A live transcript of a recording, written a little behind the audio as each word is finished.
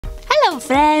Hello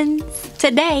friends!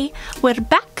 Today we're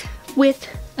back with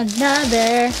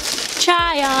another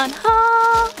try on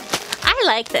haul. I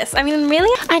like this. I mean, really,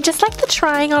 I just like the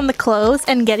trying on the clothes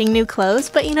and getting new clothes,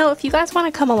 but you know, if you guys want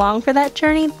to come along for that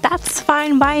journey, that's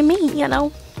fine by me, you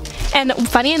know. And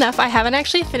funny enough, I haven't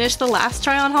actually finished the last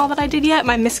try on haul that I did yet,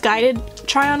 my misguided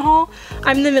try on haul.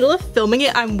 I'm in the middle of filming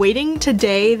it. I'm waiting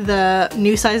today. The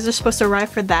new sizes are supposed to arrive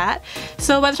for that.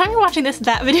 So by the time you're watching this,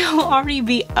 that video will already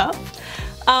be up.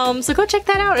 So go check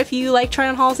that out if you like try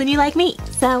on hauls and you like me.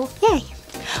 So yay.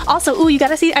 Also, ooh, you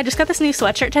gotta see, I just got this new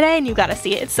sweatshirt today and you gotta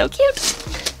see it. It's so cute.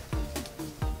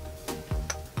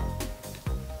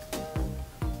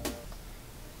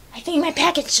 I think my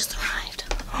package just arrived.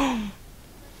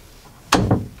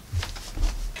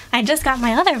 I just got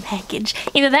my other package.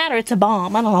 Either that or it's a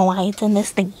bomb. I don't know why it's in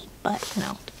this thingy, but you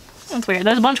know, that's weird.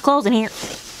 There's a bunch of clothes in here.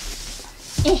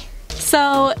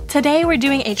 So today we're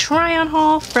doing a try on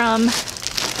haul from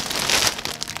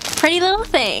Pretty Little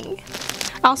Thing.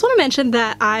 I also want to mention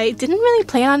that I didn't really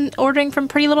plan on ordering from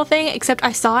Pretty Little Thing, except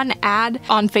I saw an ad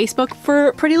on Facebook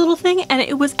for Pretty Little Thing and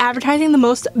it was advertising the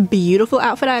most beautiful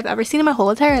outfit I've ever seen in my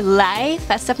whole entire life.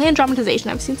 That's definitely a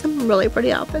dramatization. I've seen some really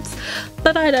pretty outfits,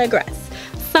 but I digress.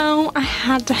 So I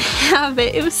had to have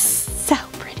it. It was so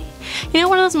pretty. You know,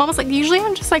 one of those moments, like usually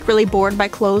I'm just like really bored by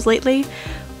clothes lately,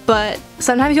 but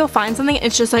sometimes you'll find something and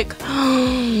it's just like,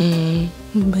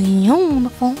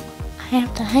 beautiful. I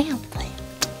have to have that.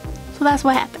 So that's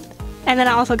what happened. And then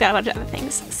I also got a bunch of other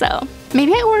things. So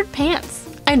maybe I ordered pants.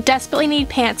 I desperately need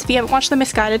pants. If you haven't watched the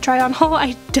misguided try on haul,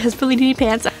 I desperately need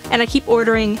pants. And I keep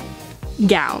ordering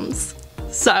gowns.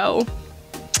 So,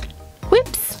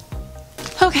 whoops.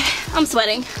 Okay, I'm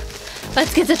sweating.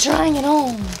 Let's get to trying it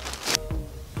on.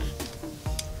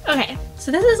 Okay,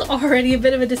 so this is already a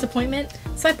bit of a disappointment.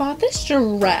 So I bought this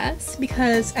dress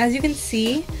because, as you can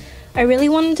see, I really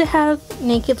wanted to have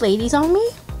naked ladies on me.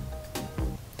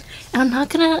 And I'm not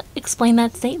gonna explain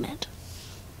that statement.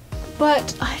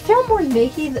 But I feel more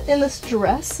naked in this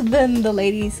dress than the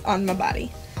ladies on my body.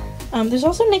 There's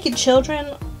also naked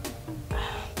children.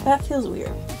 That feels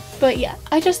weird. But yeah,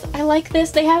 I like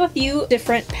this. They have a few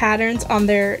different patterns on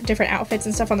their different outfits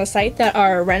and stuff on the site that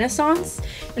are Renaissance.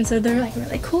 And so they're like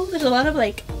really cool. There's a lot of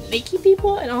like naked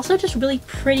people and also just really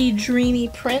pretty dreamy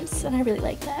prints. And I really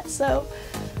like that. So,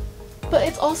 but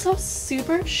it's also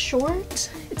super short.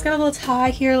 It's got a little tie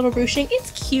here, a little ruching.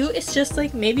 It's cute. It's just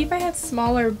like maybe if I had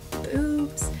smaller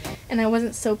boobs and I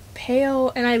wasn't so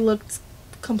pale and I looked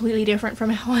completely different from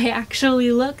how I actually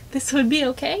look, this would be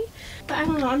okay. But I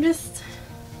don't know, I'm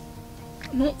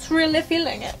not really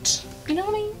feeling it. You know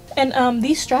what I mean? And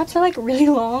these straps are like really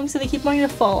long, so they keep wanting to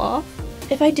fall off.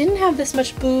 If I didn't have this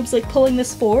much boobs like pulling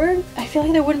this forward, I feel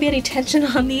like there wouldn't be any tension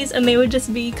on these and they would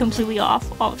just be completely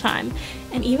off all the time.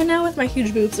 And even now with my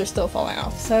huge boobs, they're still falling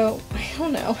off. So I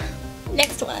don't know.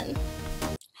 Next one.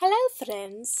 Hello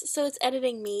friends, so it's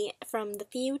editing me from the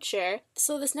future.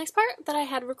 So this next part that I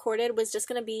had recorded was just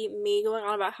going to be me going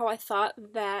on about how I thought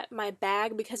that my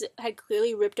bag, because it had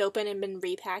clearly ripped open and been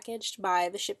repackaged by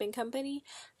the shipping company,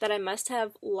 that I must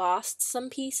have lost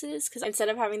some pieces, because instead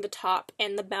of having the top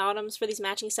and the bottoms for these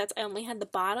matching sets, I only had the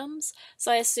bottoms.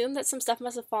 So I assumed that some stuff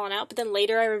must have fallen out, but then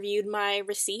later I reviewed my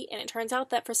receipt and it turns out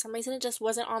that for some reason it just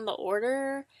wasn't on the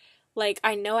order. Like,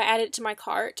 I know I added it to my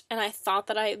cart, and I thought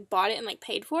that I bought it and, like,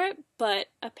 paid for it, but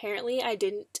apparently I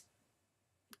didn't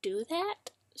do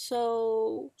that.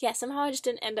 So, yeah, somehow I just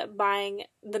didn't end up buying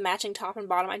the matching top and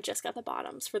bottom. I just got the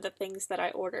bottoms for the things that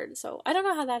I ordered, so I don't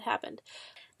know how that happened.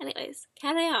 Anyways,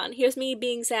 carry on. Here's me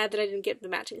being sad that I didn't get the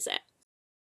matching set.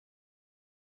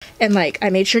 And, like, I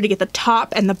made sure to get the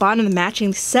top and the bottom of the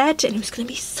matching set, and it was gonna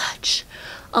be such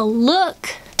a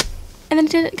look. And then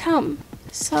it didn't come,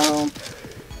 so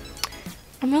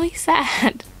I'm really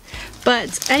sad.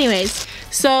 But anyways,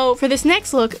 so for this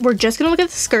next look, we're just gonna look at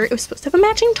the skirt. It was supposed to have a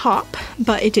matching top,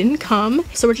 but it didn't come.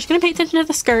 So we're just gonna pay attention to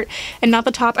the skirt and not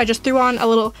the top. I just threw on a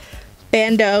little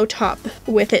bandeau top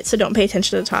with it, so don't pay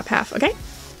attention to the top half, okay?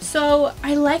 So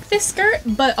I like this skirt,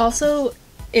 but also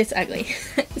it's ugly.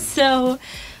 So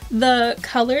the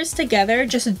colors together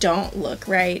just don't look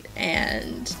right,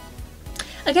 and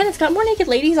again, it's got more naked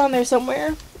ladies on there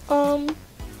somewhere.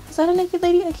 Is that a naked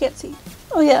lady? I can't see.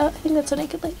 Oh yeah, I think that's a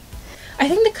naked lady. I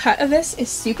think the cut of this is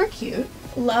super cute.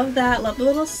 Love that. Love the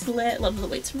little slit. Love the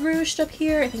way it's ruched up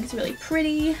here. I think it's really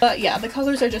pretty. But yeah, the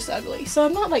colors are just ugly. So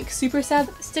I'm not like super sad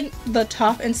that this didn't, the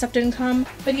top and stuff didn't come.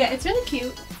 But yeah, it's really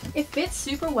cute. It fits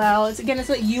super well. It's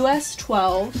like US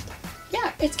 12.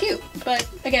 Yeah, it's cute. But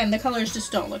again, the colors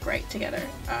just don't look right together.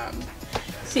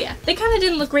 So yeah, they kind of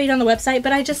didn't look great on the website,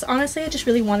 but honestly, I just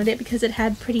really wanted it because it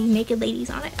had pretty naked ladies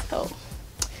on it. So,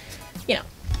 you know.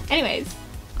 Anyways,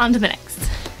 on to the next.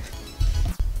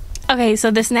 Okay,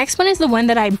 so this next one is the one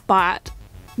that I bought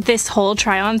this whole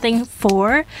try-on thing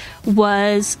for,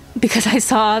 was because I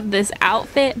saw this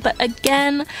outfit, but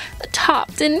again, the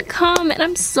top didn't come, and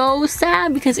I'm so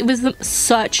sad because it was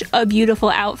such a beautiful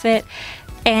outfit,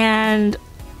 and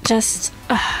just,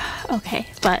 okay,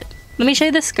 but let me show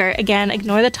you the skirt. Again,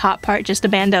 ignore the top part, just a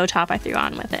bandeau top I threw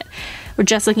on with it. We're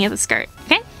just looking at the skirt,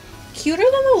 okay? Cuter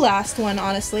than the last one,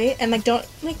 honestly, and like don't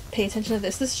like pay attention to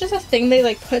this. This is just a thing they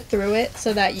like put through it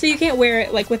so that you can't wear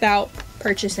it like without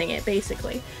purchasing it,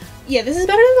 basically. Yeah, this is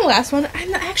better than the last one.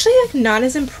 I'm actually like not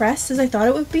as impressed as I thought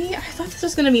it would be. I thought this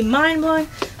was gonna be mind-blowing,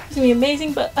 it's gonna be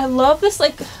amazing, but I love this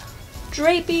like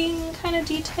draping kind of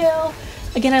detail.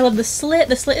 Again, I love the slit.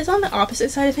 The slit is on the opposite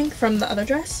side, I think, from the other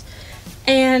dress.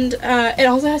 And it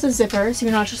also has a zipper, so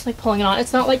you're not just like pulling it on.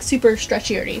 It's not like super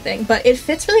stretchy or anything, but it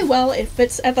fits really well. It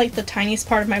fits at like the tiniest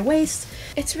part of my waist.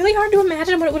 It's really hard to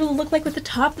imagine what it would look like with the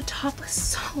top. The top was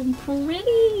so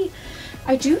pretty.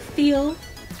 I do feel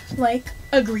like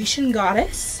a Grecian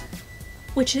goddess,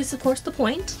 which is of course the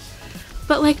point,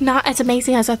 but like not as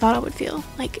amazing as I thought it would feel.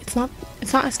 Like it's not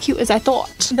as cute as I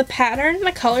thought. The pattern,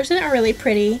 the colors in it are really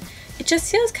pretty. It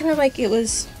just feels kind of like it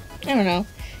was, I don't know,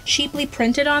 cheaply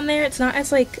printed on there. It's not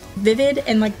as like vivid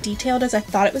and like detailed as I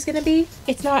thought it was gonna be.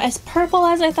 It's not as purple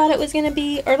as I thought it was gonna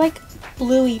be, or like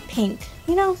bluey pink,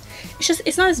 you know?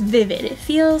 It's not as vivid. It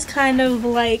feels kind of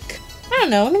like, I don't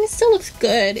know, I mean it still looks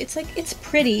good. It's like, it's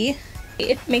pretty.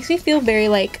 It makes me feel very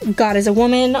like God is a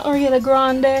woman, Ariana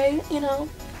Grande, you know?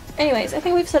 Anyways, I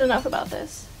think we've said enough about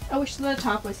this. I wish the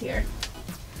top was here,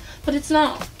 but it's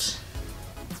not.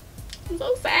 I'm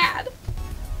so sad.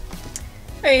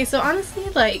 Okay, so honestly,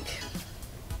 like,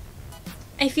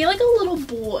 I feel like a little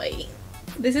boy.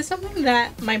 This is something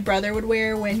that my brother would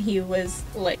wear when he was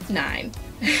like 9.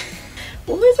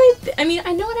 What was I mean,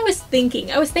 I know what I was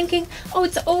thinking. I was thinking, oh,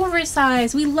 it's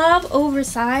oversized. We love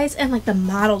oversized, and like the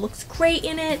model looks great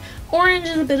in it. Orange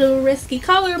is a bit of a risky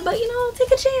color, but you know,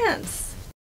 take a chance.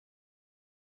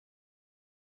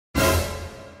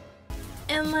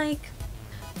 And like,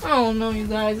 oh no, you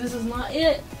guys, this is not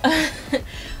it.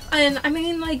 And I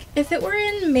mean, like, if it were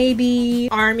in maybe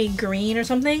army green or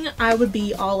something, I would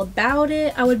be all about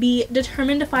it. I would be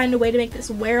determined to find a way to make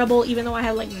this wearable, even though I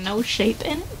have like no shape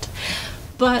in it.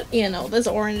 But, you know, this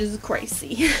orange is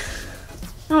crazy.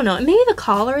 I don't know, maybe the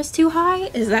collar is too high.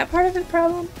 Is that part of the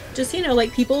problem? Just, you know,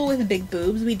 like people with big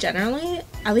boobs, we generally,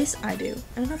 at least I do,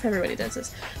 I don't know if everybody does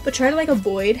this, but try to like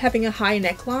avoid having a high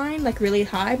neckline, like really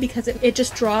high, because it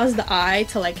just draws the eye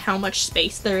to like how much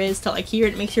space there is to like here.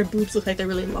 It makes your boobs look like they're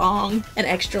really long and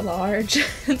extra large.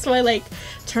 That's why like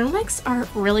turtlenecks are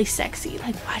really sexy.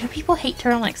 Like, why do people hate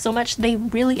turtlenecks so much? They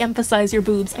really emphasize your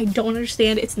boobs. I don't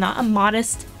understand. It's not a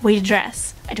modest way to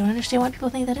dress. I don't understand why people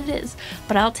think that it is,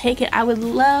 but I'll take it. I would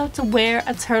love to wear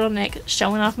a turtleneck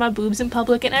showing off my boobs in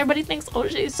public, and everybody thinks, oh,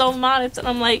 she's so modest, and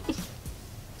I'm like,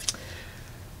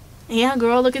 yeah,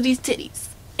 girl, look at these titties.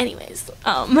 Anyways,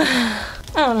 I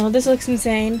don't know, this looks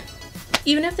insane.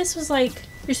 Even if this was like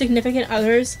your significant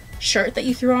other's shirt that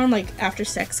you threw on like after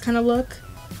sex kind of look,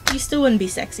 you still wouldn't be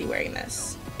sexy wearing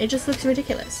this. It just looks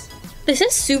ridiculous. This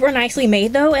is super nicely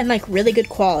made though, and like really good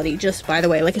quality, just by the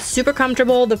way. Like, it's super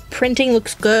comfortable, the printing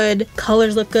looks good,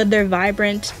 colors look good, they're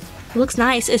vibrant. It looks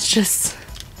nice, it's just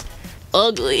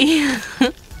ugly.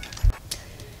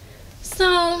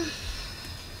 So,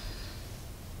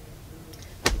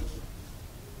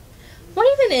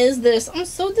 what even is this? I'm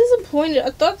so disappointed.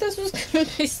 I thought this was gonna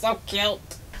be so cute.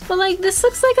 But like, this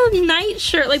looks like a night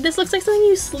shirt. Like, this looks like something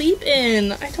you sleep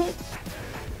in. I don't...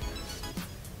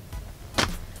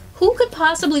 Who could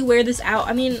possibly wear this out?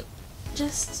 I mean,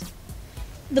 just...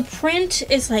 The print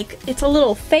is like, it's a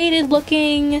little faded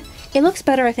looking. It looks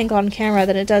better, I think, on camera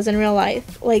than it does in real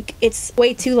life. Like, it's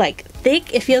way too, like,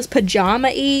 thick. It feels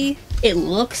pajama-y. It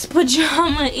looks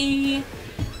pajama-y.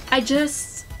 I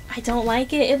don't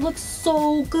like it. It looks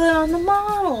so good on the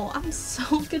model. I'm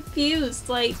so confused.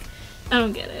 Like, I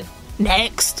don't get it.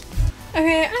 Next.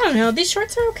 Okay, I don't know. These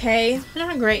shorts are okay. They're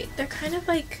not great. They're kind of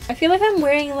like, I feel like I'm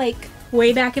wearing like,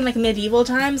 way back in like medieval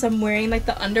times, I'm wearing like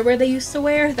the underwear they used to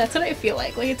wear. That's what I feel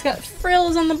like. Like, it's got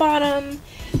frills on the bottom.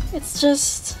 It's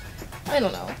just, I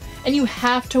don't know. And you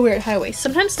have to wear it high waist.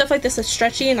 Sometimes stuff like this is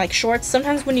stretchy and like shorts.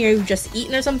 Sometimes when you're just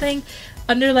eating or something,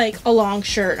 under like a long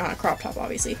shirt, not a crop top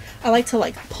obviously, I like to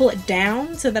like pull it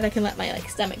down so that I can let my like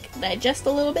stomach digest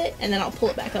a little bit, and then I'll pull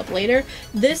it back up later.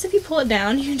 This, if you pull it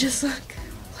down, you just look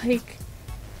like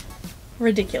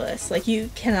ridiculous. Like, you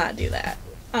cannot do that.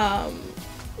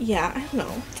 Yeah, I don't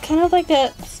know. It's kind of like a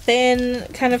thin,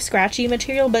 kind of scratchy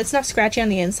material, but it's not scratchy on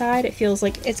the inside. It feels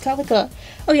like it's got like a,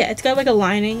 oh yeah, it's got like a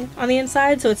lining on the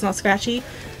inside, so it's not scratchy.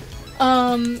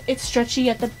 It's stretchy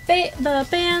at the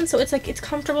band, so it's like it's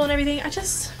comfortable and everything. I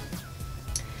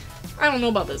don't know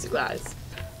about this, you guys.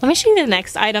 Let me show you the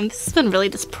next item. This has been really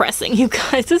depressing, you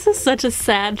guys. This is such a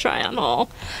sad try-on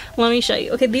haul. Let me show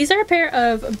you. Okay, these are a pair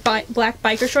of black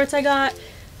biker shorts I got.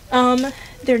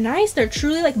 They're nice. They're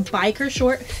truly like biker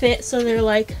short fit, so they're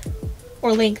like,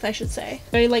 or length I should say.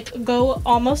 They like go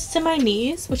almost to my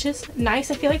knees, which is nice.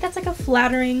 I feel like that's like a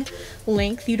flattering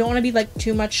length. You don't want to be like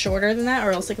too much shorter than that,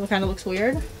 or else like it kind of looks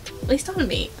weird. At least on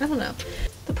me. I don't know.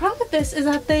 The problem with this is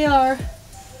that they are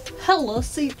hella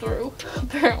see-through,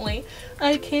 apparently.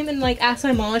 I came and like asked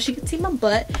my mom if she could see my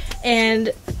butt,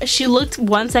 and she looked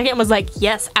 1 second and was like,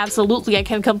 yes, absolutely, I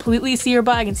can completely see your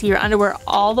butt. I can see your underwear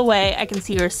all the way. I can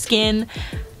see your skin.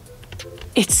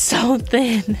 It's so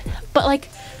thin, but like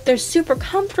they're super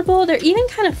comfortable. They're even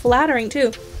kind of flattering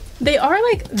too. They are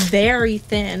like very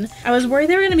thin. I was worried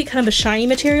they were gonna be kind of a shiny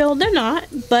material. They're not,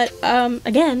 but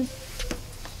again,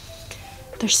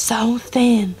 they're so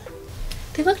thin.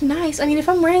 They look nice. I mean, if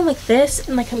I'm wearing like this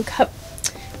and like I'm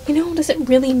you know, does it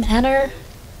really matter?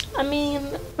 I mean,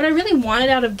 what I really wanted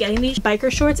out of getting these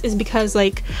biker shorts is because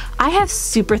like I have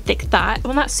super thick thighs.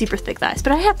 Well, not super thick thighs,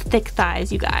 but I have thick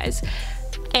thighs, you guys.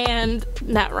 And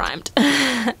that rhymed.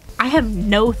 I have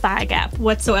no thigh gap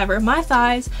whatsoever. My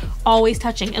thighs always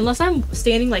touching unless I'm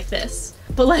standing like this.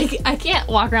 But like I can't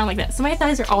walk around like that, so my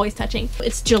thighs are always touching.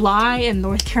 It's July in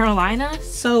North Carolina,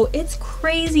 so it's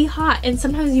crazy hot, and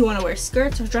sometimes you want to wear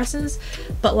skirts or dresses,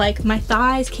 but like my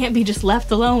thighs can't be just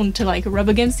left alone to like rub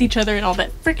against each other and all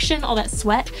that friction, all that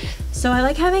sweat. So I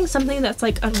like having something that's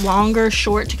like a longer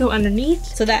short to go underneath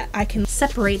so that I can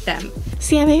separate them.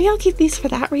 So yeah, maybe I'll keep these for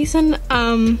that reason.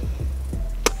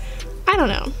 I don't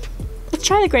know. Let's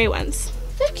try the gray ones.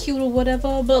 They're cute or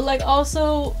whatever, but like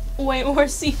also way more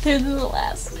see-through than the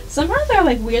last. Sometimes they're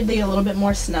like weirdly a little bit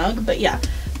more snug, but yeah,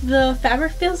 the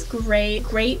fabric feels great.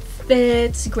 Great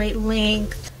fits, great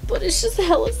length, but it's just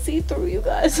hella see-through, you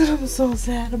guys, and I'm so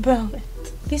sad about it.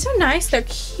 These are nice. They're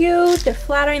cute, they're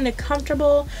flattering, they're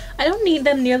comfortable. I don't need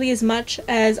them nearly as much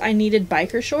as I needed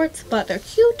biker shorts, but they're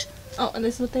cute. Oh, and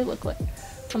this is what they look like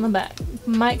on the back.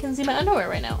 Might can see my underwear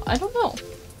right now. I don't know.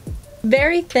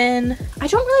 Very thin. I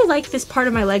don't really like this part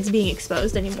of my legs being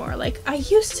exposed anymore. Like I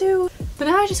used to, but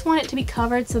now I just want it to be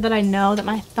covered so that I know that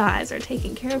my thighs are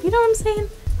taken care of. You know what I'm saying?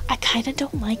 I kind of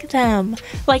don't like them.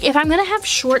 Like if I'm gonna have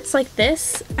shorts like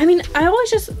this, I mean,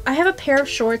 I have a pair of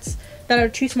shorts that are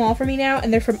too small for me now,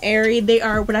 and they're from Aerie. They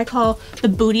are what I call the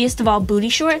bootiest of all booty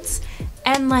shorts,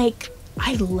 and like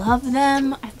I love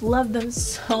them. I love them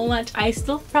so much. I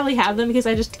still probably have them because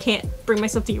I just can't bring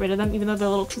myself to get rid of them even though they're a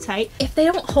little too tight. If they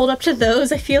don't hold up to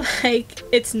those, I feel like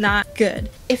it's not good.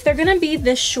 If they're gonna be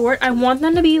this short, I want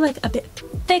them to be like a bit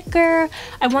thicker.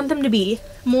 I want them to be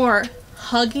more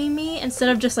hugging me instead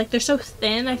of just like, they're so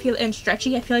thin I feel and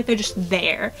stretchy. I feel like they're just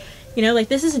there. You know, like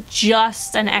this is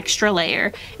just an extra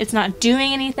layer. It's not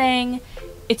doing anything.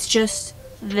 It's just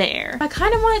there. I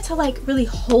kind of want it to like really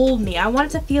hold me. I want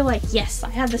it to feel like, yes,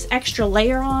 I have this extra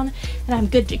layer on and I'm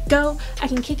good to go. I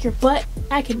can kick your butt.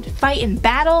 I can fight in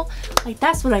battle. Like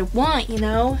that's what I want, you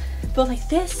know? But like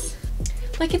this,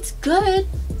 like it's good.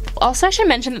 Also, I should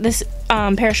mention that this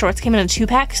pair of shorts came in a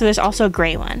 2-pack, so there's also a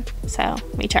gray one. So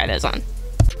let me try those on.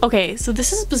 Okay, so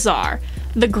this is bizarre.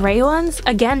 The gray ones,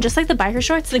 again, just like the biker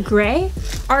shorts, the gray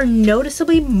are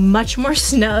noticeably much more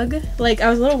snug. Like, I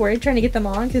was a little worried trying to get them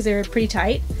on because they were pretty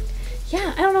tight.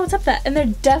 Yeah, I don't know what's up with that. And they're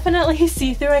definitely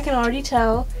see-through, I can already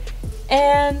tell.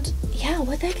 And yeah,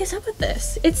 what the heck is up with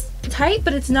this? It's tight,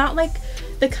 but it's not like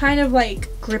the kind of like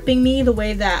gripping me the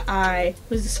way that I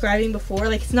was describing before.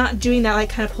 Like it's not doing that, like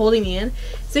kind of holding me in.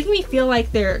 It's making me feel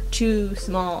like they're too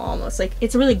small almost. Like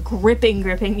it's really gripping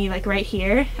me like right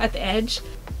here at the edge.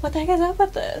 What the heck is up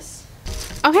with this?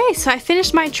 Okay, so I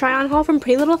finished my try-on haul from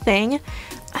Pretty Little Thing.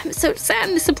 I'm so sad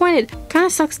and disappointed. Kind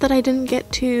of sucks that I didn't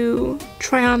get to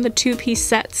try on the 2-piece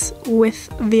sets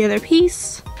with the other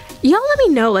piece. Y'all let me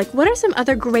know, like, what are some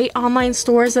other great online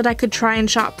stores that I could try and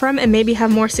shop from and maybe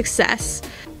have more success?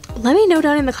 Let me know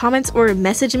down in the comments or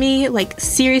message me. Like,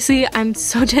 seriously, I'm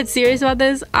so dead serious about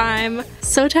this. I'm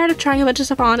so tired of trying a bunch of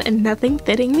stuff on and nothing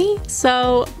fitting me.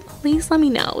 So please let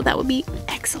me know. That would be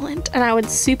excellent and I would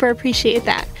super appreciate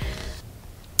that.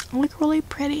 I look really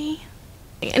pretty.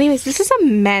 Anyways, this is a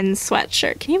men's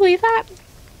sweatshirt. Can you believe that?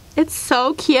 It's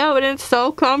so cute and it's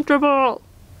so comfortable.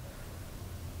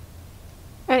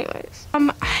 Anyways,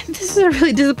 this is a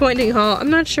really disappointing haul. I'm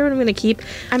not sure what I'm gonna keep.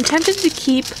 I'm tempted to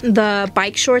keep the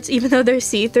bike shorts even though they're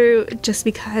see-through, just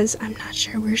because I'm not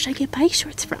sure where should I get bike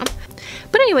shorts from.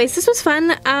 But anyways, this was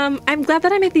fun. I'm glad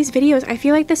that I make these videos. I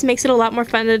feel like this makes it a lot more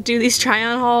fun to do these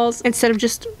try-on hauls instead of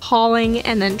just hauling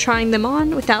and then trying them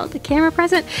on without the camera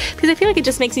present, because I feel like it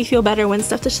just makes me feel better when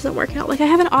stuff just doesn't work out. Like, I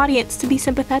have an audience to be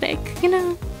sympathetic, you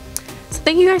know? So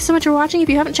thank you guys so much for watching. If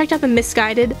you haven't checked out the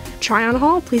Missguided try-on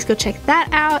haul, please go check that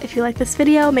out. If you like this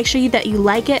video, make sure that you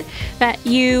like it, that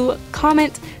you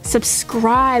comment,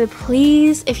 subscribe,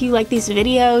 please. If you like these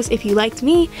videos, if you liked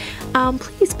me,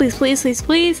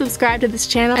 please subscribe to this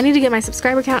channel. I need to get my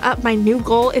subscriber count up. My new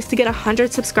goal is to get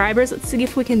 100 subscribers. Let's see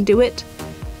if we can do it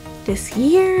this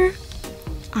year.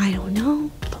 I don't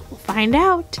know, but we'll find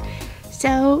out.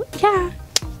 So yeah,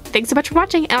 thanks so much for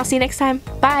watching, and I'll see you next time.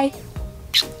 Bye.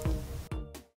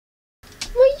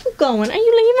 Where you going? Are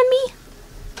you leaving me?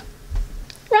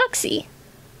 Roxy.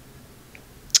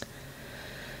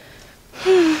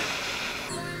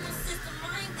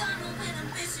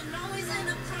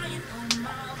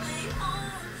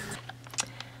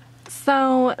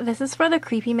 So this is for the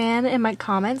creepy man in my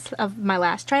comments of my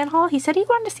last try-on haul. He said he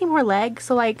wanted to see more legs,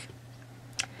 so like,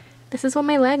 this is what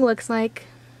my leg looks like.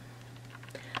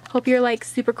 Hope you're like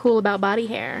super cool about body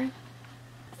hair.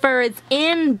 Fur is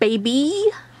in, baby.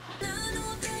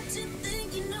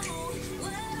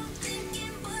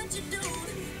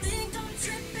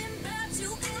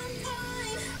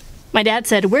 My dad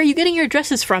said, "Where are you getting your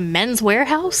dresses from? Men's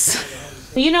Warehouse?"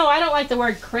 You know, I don't like the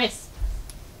word crisp.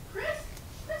 Crisp?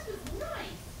 Crisp is nice.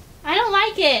 I don't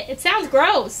like it. It sounds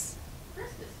gross.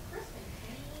 Crisp is crispy.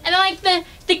 And I like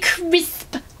the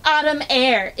crisp autumn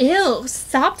air. Ew,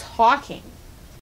 stop talking.